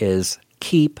 is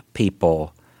keep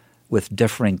people with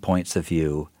differing points of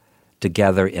view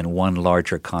together in one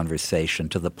larger conversation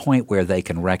to the point where they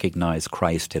can recognize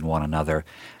Christ in one another,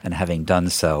 and having done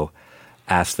so,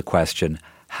 ask the question,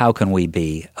 how can we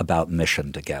be about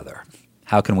mission together?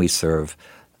 How can we serve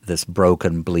this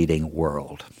broken, bleeding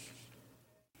world?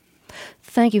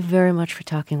 Thank you very much for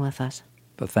talking with us.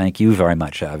 But thank you very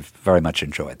much. I've very much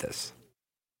enjoyed this.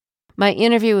 My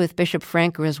interview with Bishop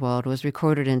Frank Griswold was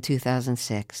recorded in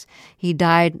 2006. He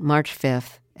died March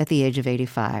 5th at the age of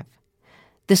 85.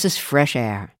 This is Fresh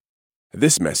Air.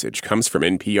 This message comes from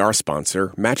NPR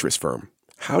sponsor Mattress Firm.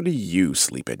 How do you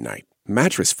sleep at night?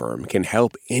 Mattress Firm can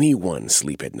help anyone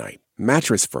sleep at night.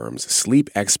 Mattress Firm's sleep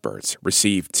experts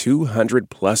receive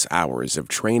 200-plus hours of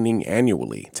training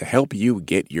annually to help you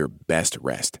get your best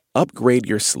rest. Upgrade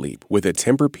your sleep with a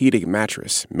Tempur-Pedic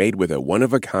mattress made with a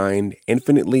one-of-a-kind,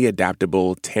 infinitely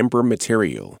adaptable Tempur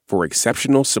material for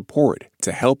exceptional support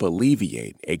to help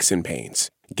alleviate aches and pains.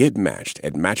 Get matched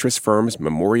at Mattress Firm's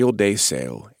Memorial Day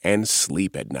sale and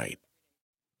sleep at night.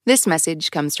 This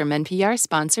message comes from NPR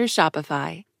sponsor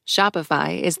Shopify.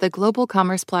 Shopify is the global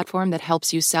commerce platform that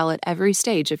helps you sell at every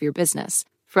stage of your business.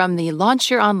 From the launch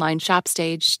your online shop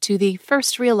stage to the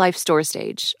first real-life store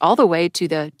stage, all the way to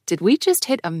the did we just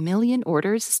hit 1 million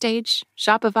orders stage,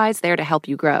 Shopify's there to help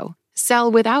you grow.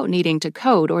 Sell without needing to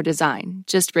code or design.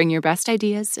 Just bring your best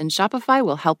ideas and Shopify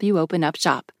will help you open up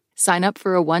shop. Sign up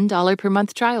for a $1 per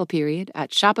month trial period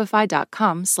at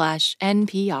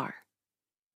shopify.com/NPR.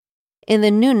 In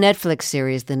the new Netflix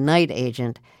series, The Night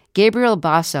Agent, Gabriel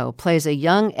Basso plays a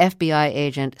young FBI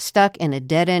agent stuck in a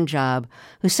dead-end job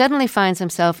who suddenly finds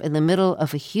himself in the middle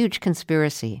of a huge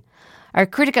conspiracy. Our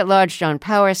critic at large, John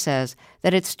Power, says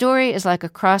that its story is like a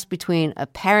cross between a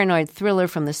paranoid thriller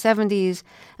from the 70s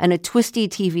and a twisty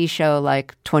TV show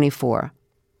like 24.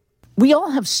 We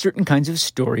all have certain kinds of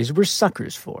stories we're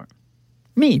suckers for.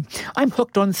 Me, I'm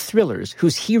hooked on thrillers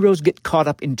whose heroes get caught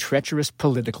up in treacherous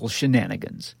political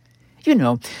shenanigans. You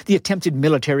know, the attempted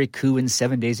military coup in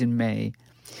 7 Days in May,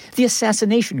 the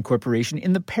assassination corporation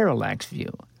in the Parallax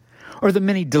View, or the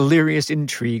many delirious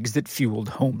intrigues that fueled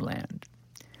Homeland.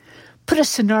 Put a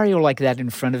scenario like that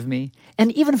in front of me,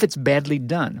 and even if it's badly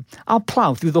done, I'll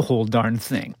plow through the whole darn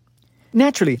thing.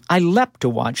 Naturally, I leapt to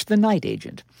watch The Night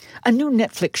Agent, a new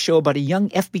Netflix show about a young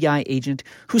FBI agent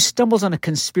who stumbles on a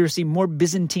conspiracy more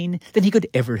Byzantine than he could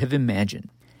ever have imagined.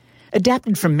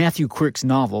 Adapted from Matthew Quirk's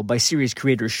novel by series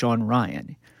creator Sean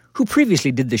Ryan, who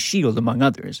previously did The Shield, among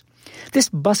others, this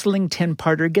bustling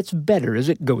 10-parter gets better as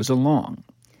it goes along.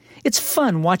 It's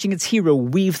fun watching its hero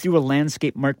weave through a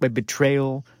landscape marked by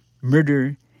betrayal,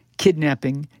 murder,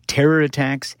 kidnapping, terror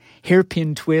attacks,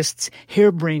 hairpin twists,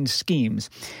 harebrained schemes,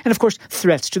 and of course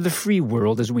threats to the free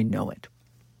world as we know it.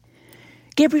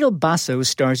 Gabriel Basso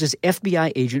stars as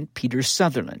FBI agent Peter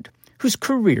Sutherland, whose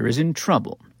career is in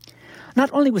trouble. Not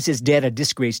only was his dad a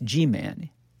disgraced G-man,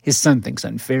 his son thinks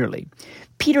unfairly,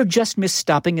 Peter just missed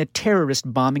stopping a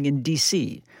terrorist bombing in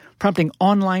D.C., prompting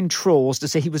online trolls to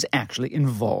say he was actually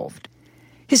involved.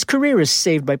 His career is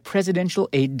saved by presidential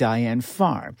aide Diane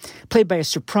Farr, played by a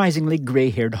surprisingly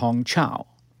gray-haired Hong Chow.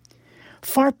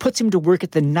 Farr puts him to work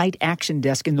at the night action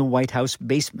desk in the White House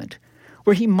basement,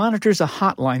 where he monitors a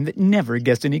hotline that never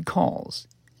gets any calls.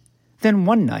 Then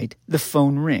one night, the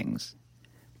phone rings.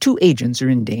 2 agents are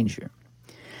in danger.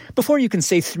 Before you can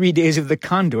say 3 Days of the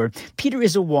Condor, Peter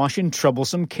is awash in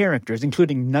troublesome characters,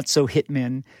 including nutso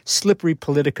hitmen, slippery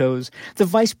politicos, the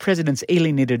vice president's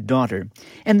alienated daughter,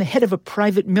 and the head of a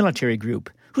private military group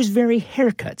whose very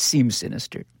haircut seems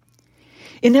sinister.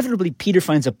 Inevitably, Peter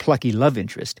finds a plucky love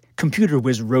interest, computer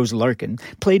whiz Rose Larkin,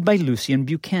 played by Lucien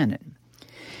Buchanan.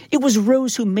 It was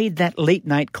Rose who made that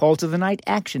late-night call to the night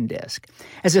action desk,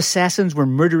 as assassins were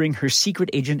murdering her secret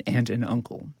agent aunt and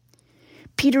uncle.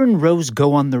 Peter and Rose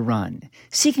go on the run,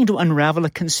 seeking to unravel a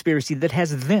conspiracy that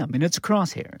has them in its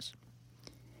crosshairs.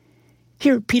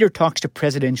 Here, Peter talks to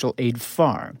presidential aide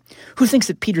Farr, who thinks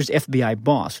that Peter's FBI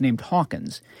boss, named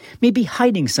Hawkins, may be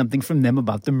hiding something from them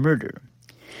about the murder.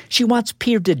 She wants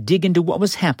Peter to dig into what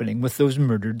was happening with those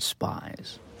murdered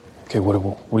spies. Okay, what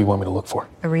do you want me to look for?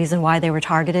 A reason why they were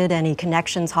targeted, any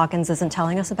connections Hawkins isn't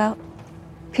telling us about?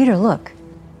 Peter, look.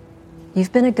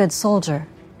 You've been a good soldier.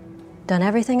 Done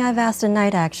everything I've asked in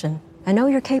night action. I know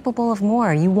you're capable of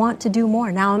more. You want to do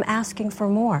more. Now I'm asking for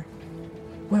more.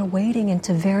 We're wading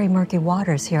into very murky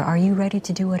waters here. Are you ready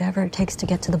to do whatever it takes to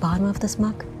get to the bottom of this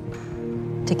muck?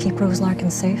 To keep Rose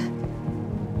Larkin safe?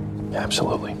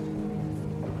 Absolutely.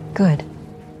 Good.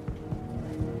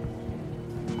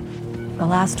 The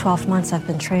last 12 months I've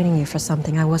been training you for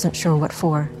something I wasn't sure what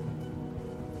for.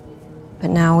 But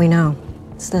now we know.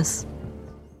 It's this.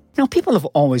 Now, people have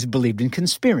always believed in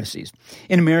conspiracies.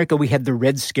 In America, we had the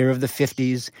Red Scare of the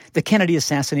 50s, the Kennedy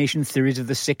assassination theories of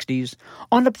the 60s,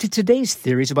 on up to today's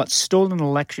theories about stolen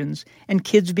elections and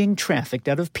kids being trafficked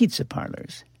out of pizza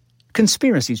parlors.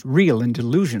 Conspiracies, real and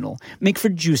delusional, make for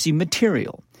juicy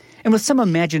material. And with some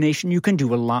imagination, you can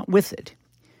do a lot with it.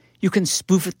 You can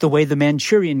spoof it the way the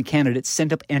Manchurian candidates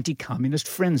sent up anti-communist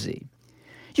frenzy.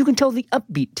 You can tell the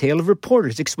upbeat tale of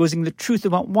reporters exposing the truth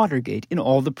about Watergate in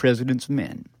All the President's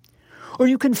Men. Or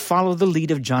you can follow the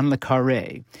lead of John le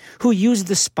Carré, who used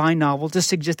the spy novel to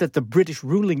suggest that the British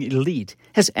ruling elite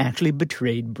has actually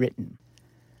betrayed Britain.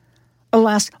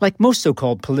 Alas, like most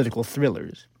so-called political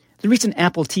thrillers, the recent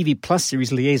Apple TV Plus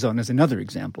series Liaison is another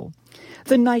example.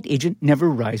 The night agent never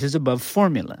rises above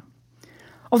formula.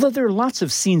 Although there are lots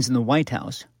of scenes in the White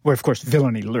House, where of course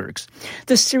villainy lurks,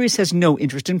 the series has no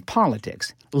interest in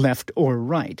politics, left or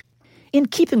right. In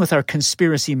keeping with our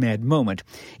conspiracy-mad moment,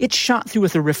 it's shot through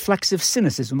with a reflexive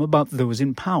cynicism about those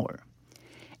in power.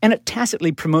 And it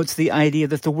tacitly promotes the idea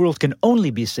that the world can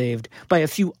only be saved by a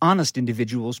few honest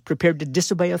individuals prepared to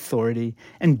disobey authority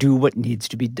and do what needs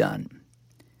to be done.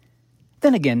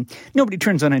 Then again, nobody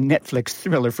turns on a Netflix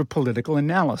thriller for political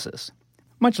analysis,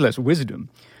 much less wisdom.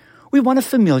 We want a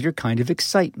familiar kind of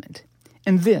excitement,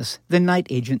 and this, The Night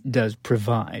Agent, does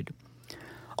provide.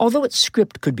 Although its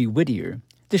script could be wittier,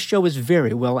 the show is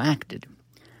very well acted.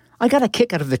 I got a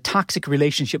kick out of the toxic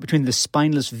relationship between the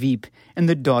spineless Veep and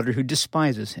the daughter who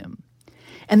despises him.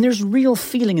 And there's real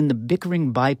feeling in the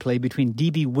bickering byplay between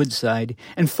D.B. Woodside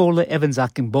and Fola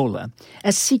Evans-Akimbola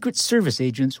as Secret Service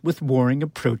agents with warring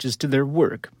approaches to their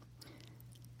work.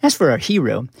 As for our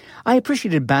hero, I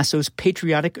appreciated Basso's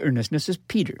patriotic earnestness as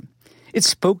Peter. It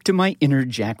spoke to my inner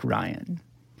Jack Ryan.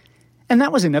 And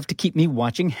that was enough to keep me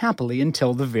watching happily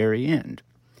until the very end.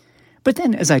 But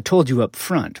then, as I told you up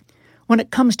front, when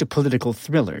it comes to political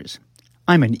thrillers,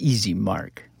 I'm an easy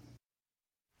mark.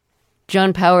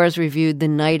 John Powers reviewed The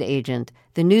Night Agent,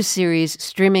 the new series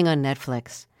streaming on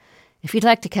Netflix. If you'd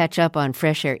like to catch up on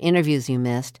Fresh Air interviews you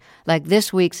missed, like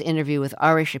this week's interview with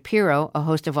Ari Shapiro, a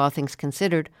host of All Things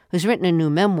Considered, who's written a new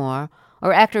memoir,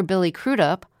 or actor Billy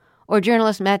Crudup, or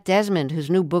journalist Matt Desmond, whose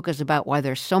new book is about why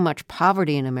there's so much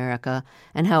poverty in America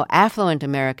and how affluent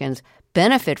Americans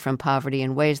benefit from poverty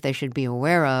in ways they should be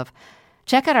aware of,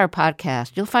 check out our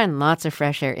podcast. You'll find lots of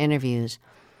Fresh Air interviews.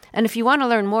 And if you want to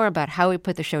learn more about how we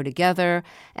put the show together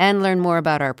and learn more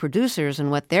about our producers and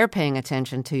what they're paying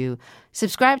attention to,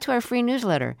 subscribe to our free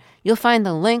newsletter. You'll find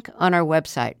the link on our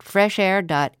website,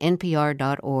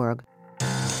 freshair.npr.org.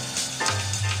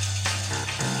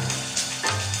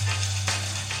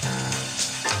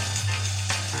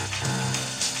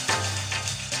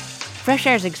 Fresh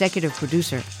Air's executive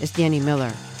producer is Danny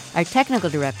Miller. Our technical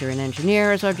director and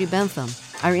engineer is Audrey Bentham.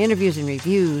 Our interviews and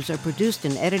reviews are produced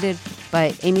and edited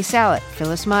by Amy Sallet,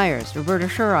 Phyllis Myers, Roberta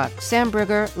Sherrock, Sam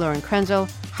Brigger, Lauren Krenzel,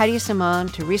 Heidi Saman,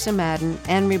 Teresa Madden,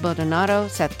 Anne-Marie Baldonado,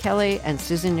 Seth Kelly, and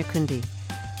Susan Nyakundi.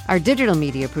 Our digital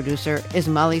media producer is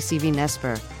Molly C.V.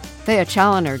 Thea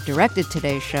Challoner directed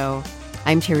today's show.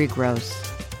 I'm Terry Gross.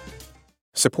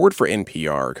 Support for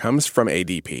NPR comes from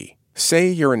ADP. Say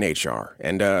you're in HR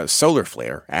and a solar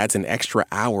flare adds an extra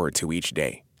hour to each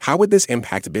day. How would this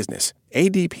impact business?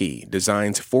 ADP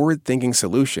designs forward-thinking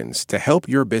solutions to help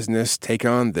your business take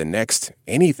on the next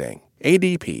anything.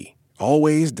 ADP,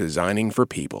 always designing for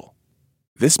people.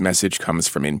 This message comes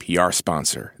from NPR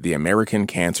sponsor, the American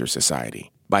Cancer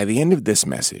Society. By the end of this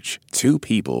message, 2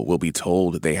 people will be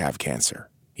told they have cancer.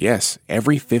 Yes,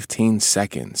 every 15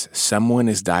 seconds, someone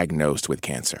is diagnosed with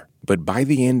cancer. But by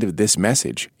the end of this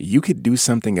message, you could do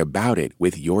something about it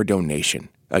with your donation.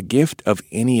 A gift of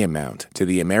any amount to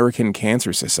the American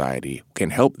Cancer Society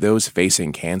can help those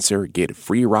facing cancer get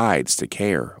free rides to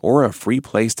care or a free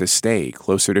place to stay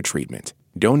closer to treatment.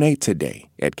 Donate today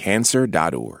at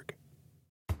cancer.org.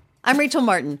 I'm Rachel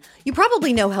Martin. You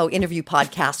probably know how interview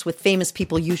podcasts with famous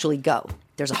people usually go.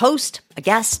 There's a host, a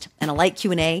guest, and a light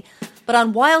Q&A. But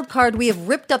on Wildcard, we have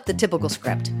ripped up the typical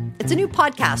script. It's a new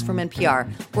podcast from NPR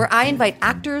where I invite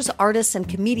actors, artists, and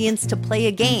comedians to play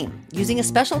a game using a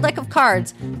special deck of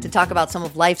cards to talk about some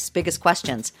of life's biggest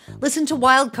questions. Listen to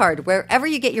Wildcard wherever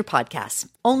you get your podcasts,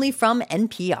 only from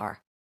NPR.